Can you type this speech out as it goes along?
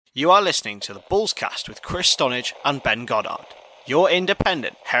You are listening to the Bulls Cast with Chris Stonage and Ben Goddard, your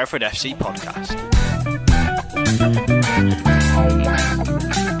independent Hereford FC podcast.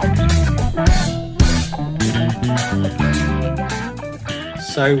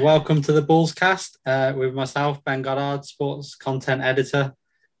 So welcome to the Bulls Cast with myself, Ben Goddard, sports content editor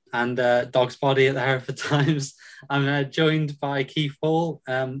and Dog's Body at the Hereford Times. I'm joined by Keith Hall,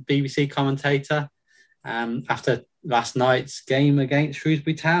 BBC commentator, after last night's game against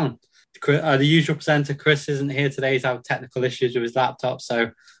Shrewsbury Town. The usual presenter, Chris, isn't here today. He's having technical issues with his laptop, so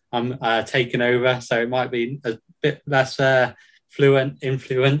I'm taking over. So it might be a bit less fluent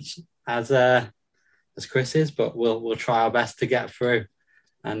influence as Chris is, but we'll try our best to get through.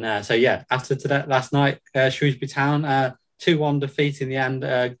 And after today, last night, Shrewsbury Town 2-1 defeat in the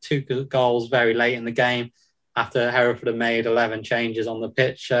end. Two goals very late in the game after Hereford had made 11 changes on the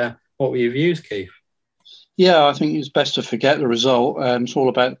pitch. What were your views, Keith? Yeah, I think it's best to forget the result. It's all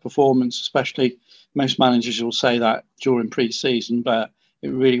about the performance, especially most managers will say that during pre-season, but it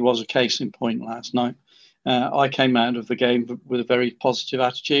really was a case in point last night. I came out of the game with a very positive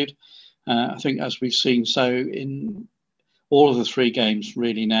attitude. I think as we've seen so in all of the three games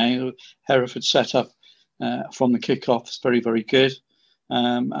really now, Hereford set up from the kickoff is very, very good.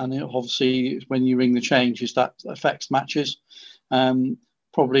 And it obviously, when you ring the changes, that affects matches.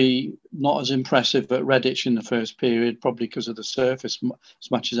 Probably not as impressive at Redditch in the first period, probably because of the surface as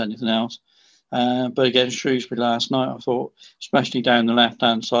much as anything else. But against Shrewsbury last night, I thought, especially down the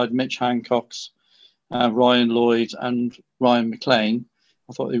left-hand side, Mitch Hancock's, Ryan Lloyd and Ryan McLean,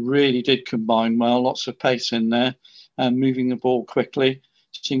 I thought they really did combine well. Lots of pace in there, moving the ball quickly,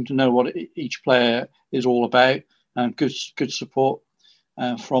 seem to know what each player is all about, and good support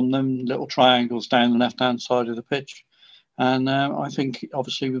from them, little triangles down the left-hand side of the pitch. And I think,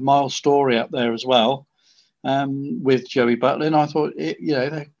 obviously, with Miles Storey up there as well, with Joey Butlin, I thought,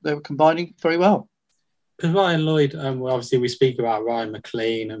 they were combining very well. Because Ryan Lloyd, obviously, we speak about Ryan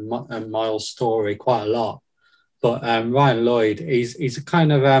McLean and Miles Storey quite a lot. But Ryan Lloyd, he's a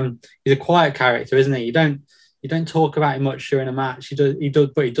kind of he's a quiet character, isn't he? You don't talk about him much during a match. He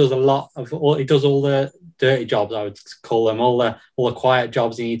does a lot of all. He does all the dirty jobs, I would call them, all the quiet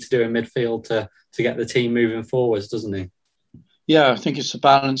jobs he needs to do in midfield to get the team moving forwards, doesn't he? Yeah, I think it's a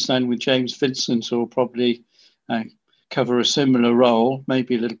balance then with James Vincent, who will probably cover a similar role,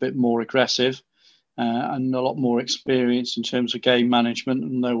 maybe a little bit more aggressive and a lot more experience in terms of game management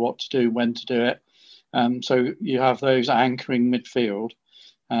and know what to do, when to do it. So you have those anchoring midfield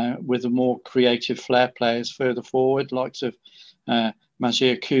with the more creative flair players further forward, likes of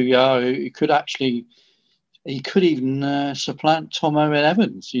Mazir Kouya, who he could even supplant Tom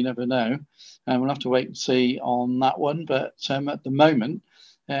Owen-Evans. You never know. We'll have to wait and see on that one. But at the moment,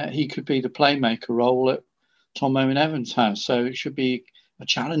 he could be the playmaker role that Tom Owen-Evans has. So it should be a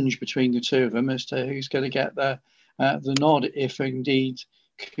challenge between the two of them as to who's going to get the nod if indeed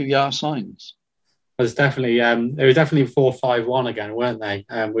Kouya signs. There's definitely they were definitely 4-5-1 again, weren't they?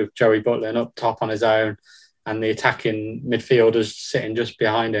 With Joey Butlin up top on his own and the attacking midfielders sitting just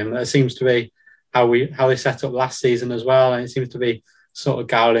behind him. That seems to be how they set up last season as well, and it seems to be sort of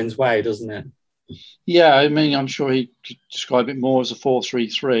Gowlin's way, doesn't it? Yeah, I mean, I'm sure he could describe it more as a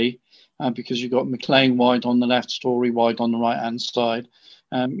 4-3-3 because you've got McLean wide on the left, Storey wide on the right-hand side,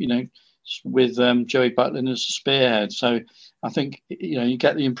 with Joey Butlin as a spearhead. So I think, you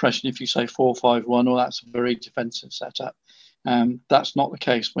get the impression if you say 4-5-1, that's a very defensive setup. That's not the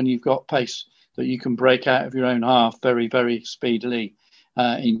case when you've got pace that you can break out of your own half very, very speedily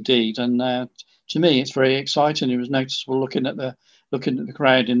indeed. And to me, it's very exciting. It was noticeable looking at the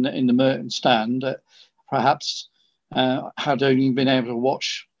crowd in the Merton stand, perhaps had only been able to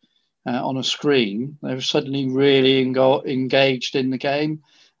watch on a screen. They were suddenly really engaged in the game,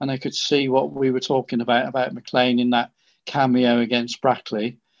 and they could see what we were talking about McLean in that cameo against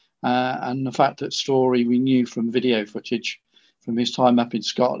Brackley, and the fact that Storey we knew from video footage from his time up in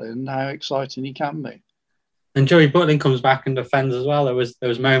Scotland how exciting he can be. And Joey Butlin comes back and defends as well. There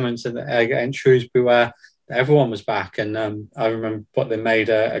was moments against Shrewsbury where everyone was back, and I remember Butlin made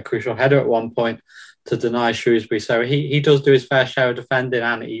a crucial header at one point to deny Shrewsbury. So he does do his fair share of defending,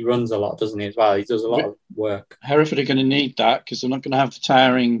 and he runs a lot, doesn't he, as well? He does a lot of work. Hereford are going to need that because they're not going to have the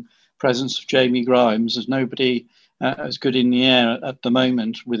towering presence of Jamie Grimes. There's nobody as good in the air at the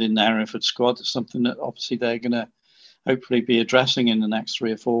moment within the Hereford squad. It's something that obviously they're going to hopefully be addressing in the next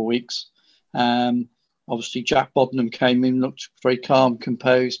 3 or 4 weeks. Obviously, Jack Bodnam came in, looked a very calm,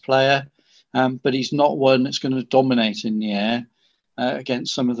 composed player, but he's not one that's going to dominate in the air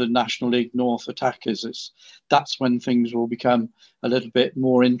against some of the National League North attackers. That's when things will become a little bit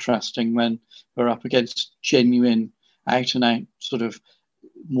more interesting, when we're up against genuine out-and-out sort of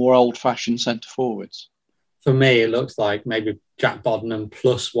more old-fashioned centre forwards. For me, it looks like maybe Jack Boddenham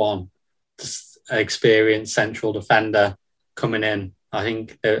plus one experienced central defender coming in.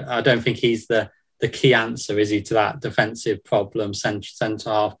 I don't think he's the key answer, is he, to that defensive problem, centre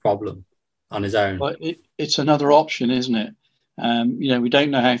half problem on his own? But it's another option, isn't it? We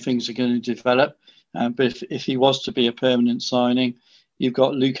don't know how things are going to develop, but if he was to be a permanent signing, you've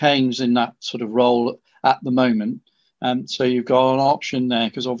got Luke Haynes in that sort of role at the moment. So you've got an option there,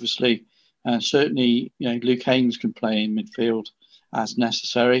 because obviously, certainly, Luke Haynes can play in midfield as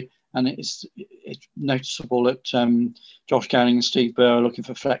necessary. And it's noticeable that Josh Gowling and Steve Burr are looking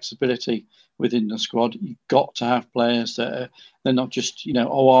for flexibility within the squad. You've got to have players that they're not just,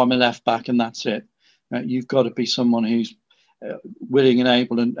 I'm a left back and that's it. You've got to be someone who's willing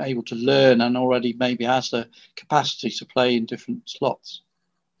and able to learn, and already maybe has the capacity to play in different slots.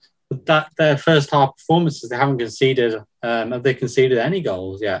 But their first half performances, they haven't conceded. Have they conceded any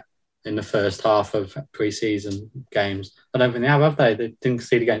goals yet in the first half of pre-season games? I don't think they have they? They didn't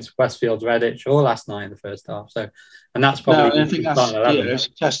concede against Westfield, Redditch, or last night in the first half. So, and that's probably I think that's it's a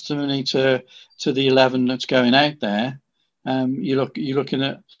testimony to the 11 that's going out there. You're looking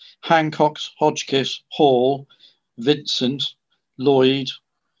at Hancock's, Hodgkiss, Hall, Vincent, Lloyd,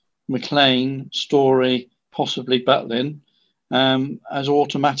 McLean, Story, possibly Butlin, as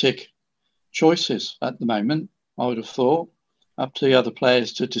automatic choices at the moment, I would have thought, up to the other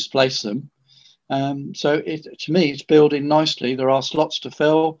players to displace them. So to me, it's building nicely. There are slots to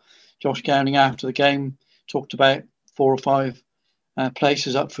fill. Josh Gowling, after the game, talked about 4 or 5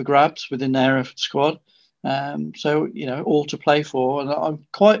 places up for grabs within the Hereford squad. So, all to play for. And I'm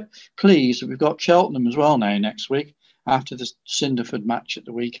quite pleased that we've got Cheltenham as well now next week, after the Cinderford match at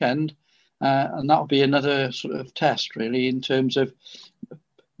the weekend. And that'll be another sort of test, really, in terms of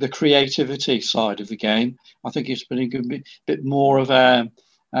the creativity side of the game. I think it's been a bit more of a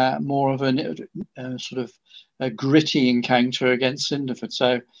sort of a gritty encounter against Cinderford.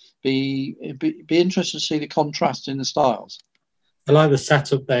 So be interested to see the contrast in the styles. I like the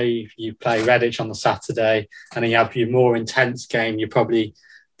setup there. You play Redditch on the Saturday, and then you have your more intense game. You're probably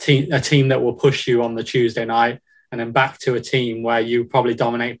a team that will push you on the Tuesday night, and then back to a team where you probably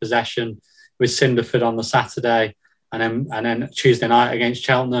dominate possession with Cinderford on the Saturday, and then Tuesday night against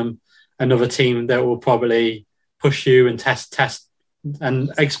Cheltenham, another team that will probably push you and test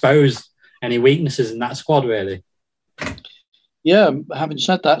and expose any weaknesses in that squad, really. Yeah, having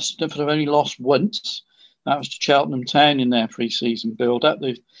said that, Cinderford have only lost once. That was to Cheltenham Town in their pre-season build-up.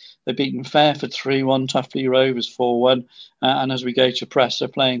 They've beaten Fairford 3-1, Tuffley Rovers 4-1, and as we go to press, they're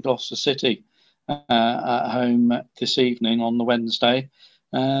playing Gloucester City at home this evening on the Wednesday.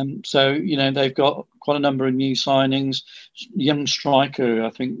 So, they've got quite a number of new signings. Young striker, I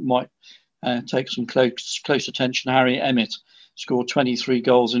think, might take some close attention. Harry Emmett scored 23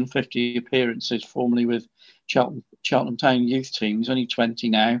 goals in 50 appearances, formerly with Cheltenham Town youth team. He's only 20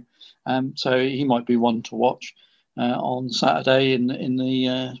 now. So he might be one to watch on Saturday in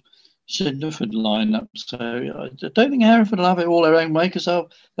the Cinderford lineup. So I don't think Hereford will have it all their own way, because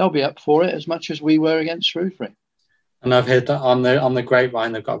they'll be up for it as much as we were against Shrewsbury. And I've heard that on the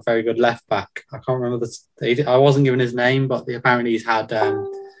grapevine they've got a very good left back. I can't remember I wasn't given his name, but apparently he's had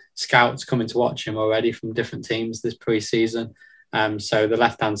scouts coming to watch him already from different teams this pre-season. So the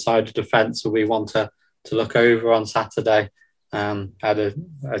left-hand side of defence will be one to look over on Saturday. Had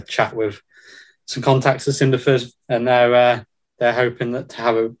a chat with some contacts at Cinderford, and they're hoping that to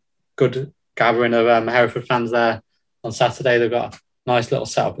have a good gathering of Hereford fans there on Saturday. They've got a nice little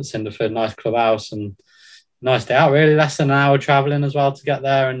setup at Cinderford, nice clubhouse, and nice day out, really. Less than an hour travelling as well to get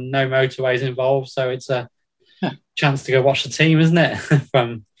there, and no motorways involved, so it's a chance to go watch the team, isn't it?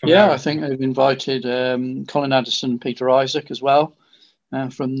 from I think they've invited Colin Addison, Peter Isaac as well,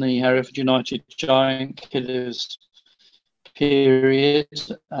 from the Hereford United Giant Killers period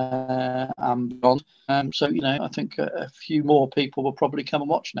and beyond. So I think a few more people will probably come and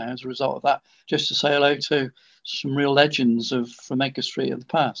watch now as a result of that, just to say hello to some real legends from Edgar Street of the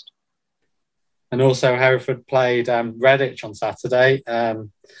past. And also Hereford played Redditch on Saturday, a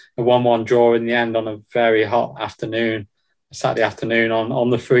 1-1 draw in the end on a very hot Saturday afternoon on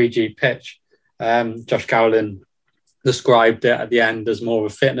the 3G pitch. Josh Gowling described it at the end as more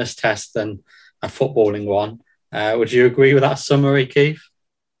of a fitness test than a footballing one. Would you agree with that summary, Keith?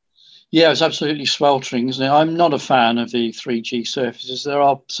 Yeah, it's absolutely sweltering, isn't it? I'm not a fan of the 3G surfaces. There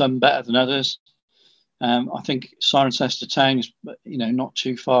are some better than others. I think Cirencester Town is, not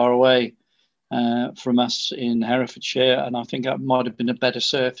too far away from us in Herefordshire, and I think that might have been a better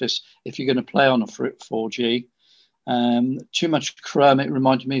surface if you're going to play on a 4G. Too much crumb. It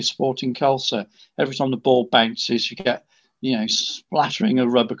reminded me of Sporting Culser. Every time the ball bounces, you get splattering a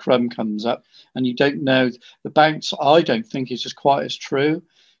rubber crumb comes up, and you don't know the bounce. I don't think is just quite as true,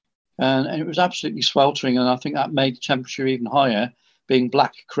 and it was absolutely sweltering, and I think that made the temperature even higher. Being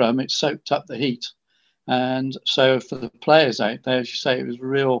black crumb, it soaked up the heat, and so for the players out there, as you say, it was a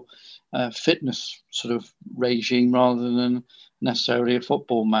real fitness sort of regime rather than necessarily a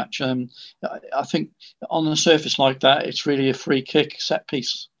football match. I think on the surface like that, it's really a free kick set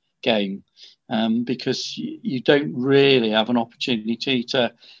piece game. Because you don't really have an opportunity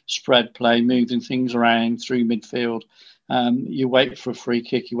to spread play, moving things around through midfield. You wait for a free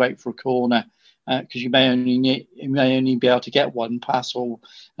kick, you wait for a corner, because you may only be able to get one pass or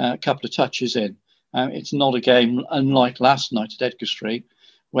a couple of touches in. It's not a game unlike last night at Edgar Street,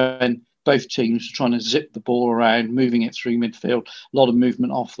 when both teams are trying to zip the ball around, moving it through midfield, a lot of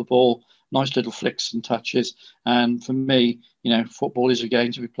movement off the ball, nice little flicks and touches. And for me, football is a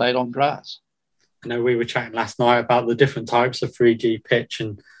game to be played on grass. I know we were chatting last night about the different types of 3G pitch,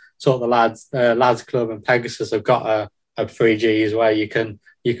 and sort of the lads club and Pegasus have got a 3Gs where you can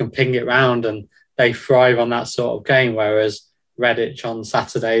ping it round, and they thrive on that sort of game. Whereas Redditch on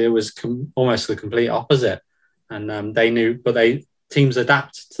Saturday, it was almost the complete opposite, and teams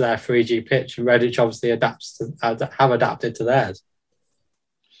adapt to their 3G pitch, and Redditch obviously have adapted to theirs.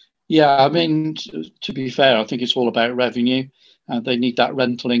 Yeah, I mean, to be fair, I think it's all about revenue. They need that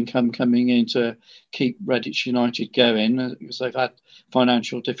rental income coming in to keep Redditch United going, because they've had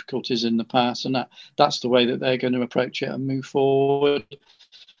financial difficulties in the past, and that's the way that they're going to approach it and move forward.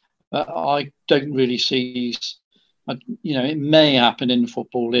 I don't really see, it may happen in the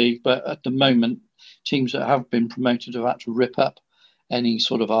Football League, but at the moment, teams that have been promoted have had to rip up any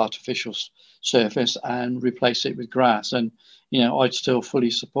sort of artificial surface and replace it with grass. And, I'd still fully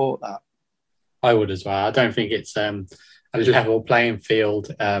support that. I would as well. I don't think it's a level playing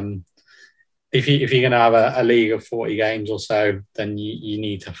field. If you're going to have a league of 40 games or so, then you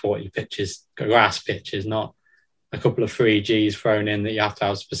need to 40 pitches, grass pitches, not a couple of 3Gs thrown in that you have to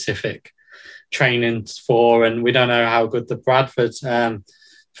have specific training for. And we don't know how good the Bradford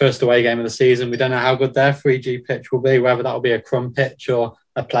first away game of the season, we don't know how good their 3G pitch will be, whether that will be a crumb pitch or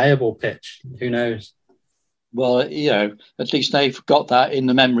a playable pitch. Who knows? Well, at least they've got that in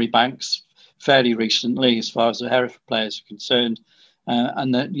the memory banks fairly recently, as far as the Hereford players are concerned,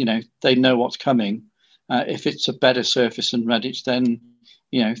 and that they know what's coming. If it's a better surface than Redditch, then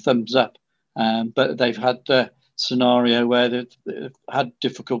thumbs up. But they've had the scenario where they've had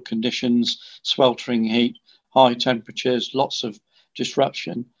difficult conditions, sweltering heat, high temperatures, lots of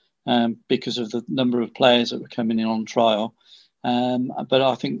disruption because of the number of players that were coming in on trial. But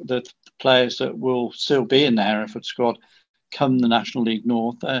I think that the players that will still be in the Hereford squad come the National League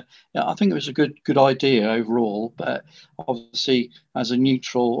North, I think it was a good idea overall. But obviously, as a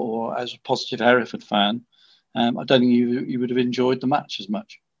neutral or as a positive Hereford fan, I don't think you would have enjoyed the match as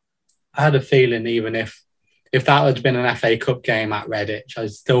much. I had a feeling even if that had been an FA Cup game at Redditch, I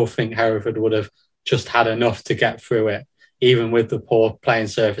still think Hereford would have just had enough to get through it, even with the poor playing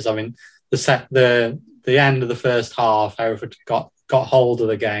surface. I mean, the end of the first half, Hereford got hold of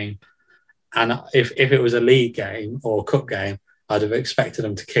the game. And if it was a league game or a cup game, I'd have expected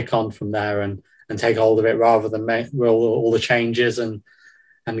them to kick on from there and take hold of it rather than make all the changes and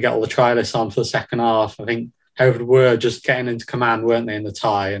get all the trialists on for the second half. I think Hereford were just getting into command, weren't they, in the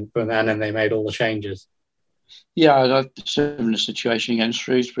tie? But then they made all the changes. Yeah, a similar situation against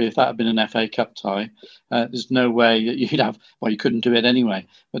Shrewsbury. If that had been an FA Cup tie, there's no way that you'd have. Well, you couldn't do it anyway.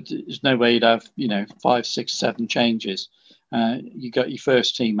 But there's no way you'd have 5, 6, 7 changes. You got your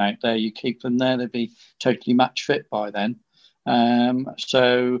first team out there, you keep them there, they'd be totally match fit by then.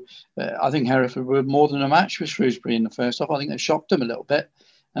 So I think Hereford were more than a match with Shrewsbury in the first half. I think they shocked them a little bit,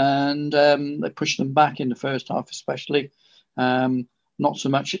 and they pushed them back in the first half, especially. Not so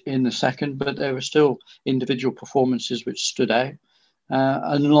much in the second, but there were still individual performances which stood out.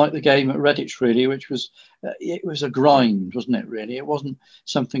 Unlike the game at Redditch, really, which was it was a grind, wasn't it? Really, it wasn't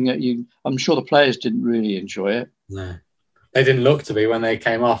something that I'm sure the players didn't really enjoy it. No. They didn't look to be when they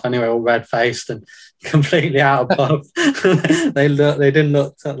came off anyway, all red-faced and completely out of puff. They didn't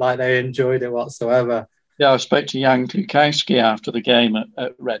look like they enjoyed it whatsoever. Yeah, I spoke to Jan Klukowski after the game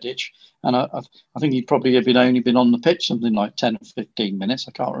at Redditch, and I think he'd probably have only been on the pitch something like 10 or 15 minutes.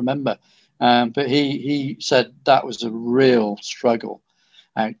 I can't remember. But he said that was a real struggle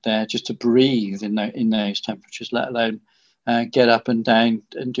out there just to breathe in those temperatures, let alone get up and down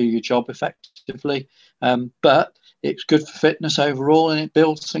and do your job effectively. But it's good for fitness overall, and it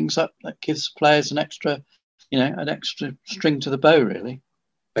builds things up. That gives players an extra string to the bow, really.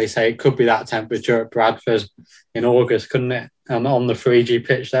 They say it could be that temperature at Bradford in August, couldn't it? On the 3G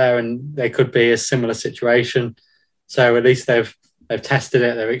pitch there, and there could be a similar situation So at least they've tested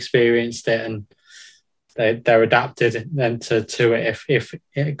it, they've experienced it, and they're adapted then to it if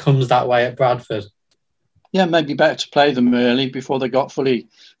it comes that way at Bradford. Yeah, maybe better to play them early before they got fully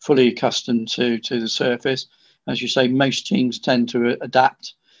accustomed to the surface. As you say, most teams tend to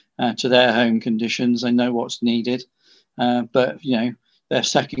adapt to their home conditions. They know what's needed. But, their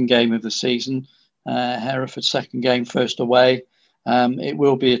second game of the season, Hereford's second game, first away, it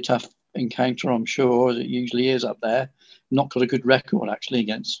will be a tough encounter, I'm sure, as it usually is up there. Not got a good record, actually,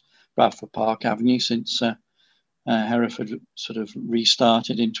 against Bradford Park Avenue since Hereford sort of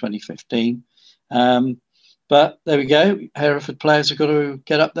restarted in 2015. But there we go. Hereford players have got to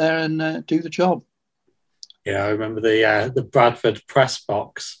get up there and do the job. Yeah, I remember the Bradford press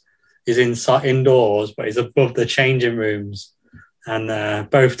box is indoors, but it's above the changing rooms. And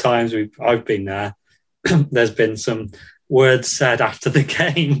both times I've been there, there's been some words said after the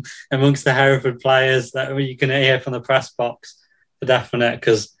game amongst the Hereford players that you can hear from the press box for definite,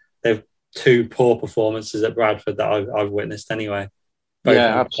 because they've two poor performances at Bradford that I've witnessed anyway. Both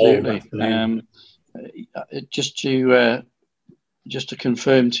absolutely. Just to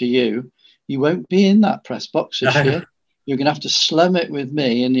confirm to you, you won't be in that press box this year. You're going to have to slum it with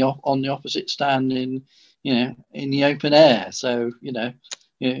me on the opposite stand in the open air. So you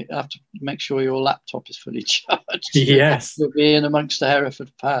have to make sure your laptop is fully charged. Yes, you'll be in amongst the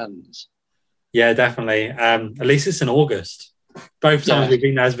Hereford fans. Yeah, definitely. At least it's in August. Both times we've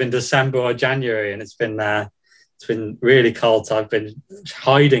been there has been December or January, and it's been really cold. So I've been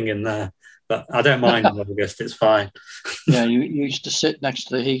hiding in there. But I don't mind in August, it's fine. Yeah, you used to sit next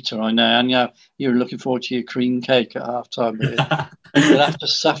to the heater, I know, and you were looking forward to your cream cake at half time. You'll have to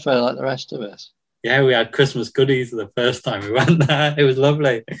suffer like the rest of us. Yeah, we had Christmas goodies the first time we went there. It was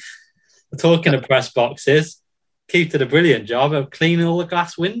lovely. Talking of press boxes, Keith did a brilliant job of cleaning all the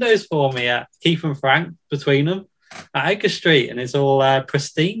glass windows for me at Keith and Frank between them at Edgar Street, and it's all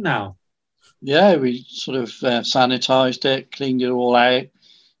pristine now. Yeah, we sort of sanitised it, cleaned it all out,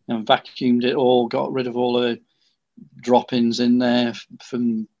 and vacuumed it all, got rid of all the droppings in there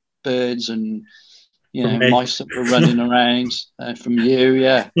from birds and mice that were running around from you.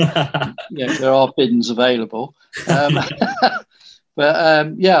 Yeah, there are bins available. But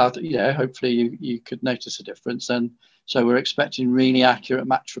hopefully you could notice a difference. And so we're expecting really accurate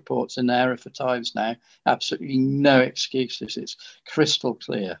match reports in there for Times now. Absolutely no excuses. It's crystal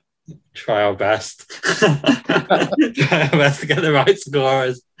clear. Try our best. Try our best to get the right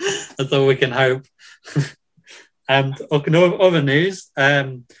scorers. That's all we can hope. And other news,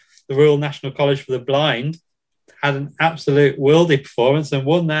 the Royal National College for the Blind had an absolute worldy performance and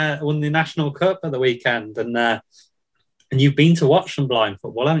won the National Cup at the weekend. And you've been to watch some blind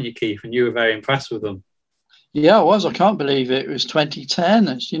football, haven't you, Keith? And you were very impressed with them. Yeah, I was. I can't believe it was 2010.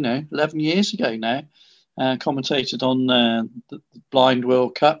 It's 11 years ago now. Commentated on the Blind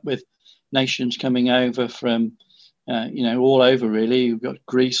World Cup with nations coming over from all over really. You've got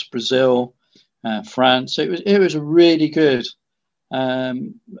Greece, Brazil, France. It was a really good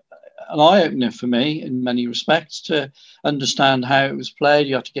an eye-opener for me in many respects to understand how it was played.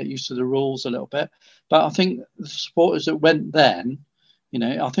 You have to get used to the rules a little bit. But I think the supporters that went then,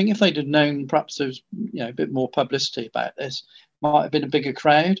 I think if they'd have known perhaps there was a bit more publicity about this, might have been a bigger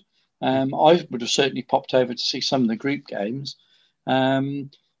crowd. I would have certainly popped over to see some of the group games.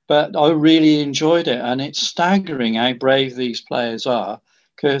 But I really enjoyed it. And it's staggering how brave these players are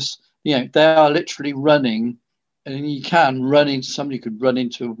because, they are literally running. And you can run into somebody, you could run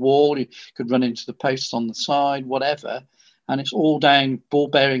into a wall, you could run into the posts on the side, whatever. And it's all down ball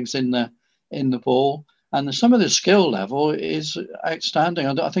bearings in the ball. And some of the skill level is outstanding.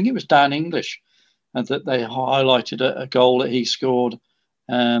 I think it was Dan English that they highlighted a goal that he scored.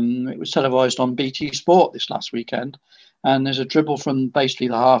 It was televised on BT Sport this last weekend. And there's a dribble from basically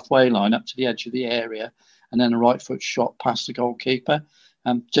the halfway line up to the edge of the area and then a right foot shot past the goalkeeper.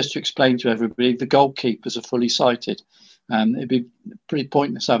 Just to explain to everybody, the goalkeepers are fully sighted. It'd be pretty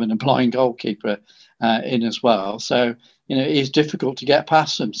pointless having a blind goalkeeper in as well. So, it is difficult to get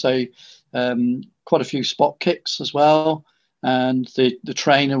past them. So quite a few spot kicks as well. And the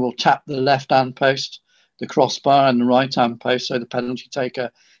trainer will tap the left-hand post, the crossbar and the right-hand post. So the penalty taker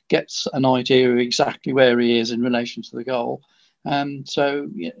gets an idea of exactly where he is in relation to the goal.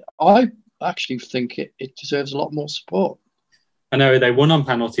 I actually think it deserves a lot more support. I know they won on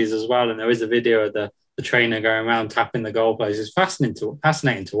penalties as well, and there is a video of the trainer going around tapping the goal players. It's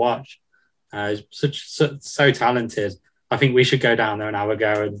fascinating to watch. So talented. I think we should go down there and have a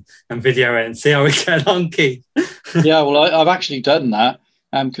go and video it and see how we get on, Keith. Yeah, well, I've actually done that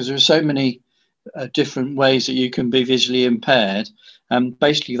because there are so many different ways that you can be visually impaired.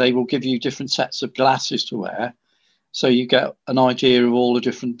 Basically, they will give you different sets of glasses to wear. So you get an idea of all the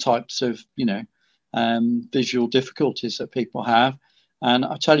different types of, visual difficulties that people have. And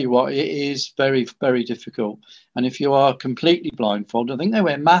I tell you what, it is very, very difficult. And if you are completely blindfolded, I think they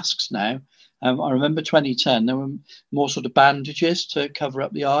wear masks now. I remember 2010, there were more sort of bandages to cover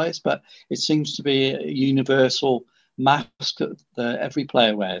up the eyes, but it seems to be a universal mask that every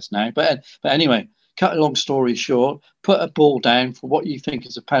player wears now. But anyway, cut a long story short, put a ball down for what you think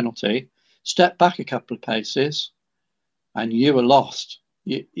is a penalty, step back a couple of paces, and you are lost.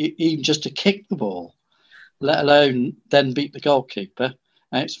 Even just to kick the ball, let alone then beat the goalkeeper.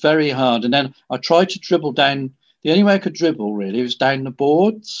 And it's very hard. And then I tried to dribble down. The only way I could dribble really was down the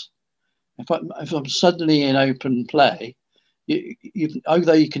boards. If I'm suddenly in open play,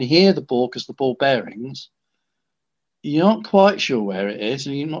 although you can hear the ball because the ball bearings, you're not quite sure where it is,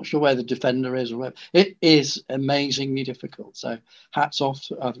 and you're not sure where the defender is. Or where. It is amazingly difficult. So hats off.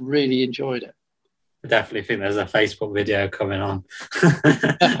 I've really enjoyed it. I definitely think there's a Facebook video coming on.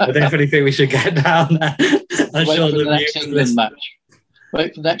 I definitely think we should get down there. I'm Wait sure for the next England match.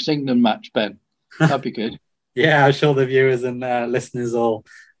 Wait for the next England match, Ben. That'd be good. Yeah, I'm sure the viewers and listeners will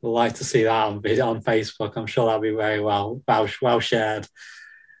like to see that on Facebook. I'm sure that'll be very well shared.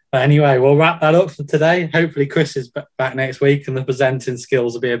 But anyway, we'll wrap that up for today. Hopefully Chris is back next week and the presenting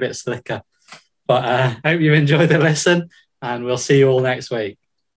skills will be a bit slicker. But I hope you enjoyed the listen, and we'll see you all next week.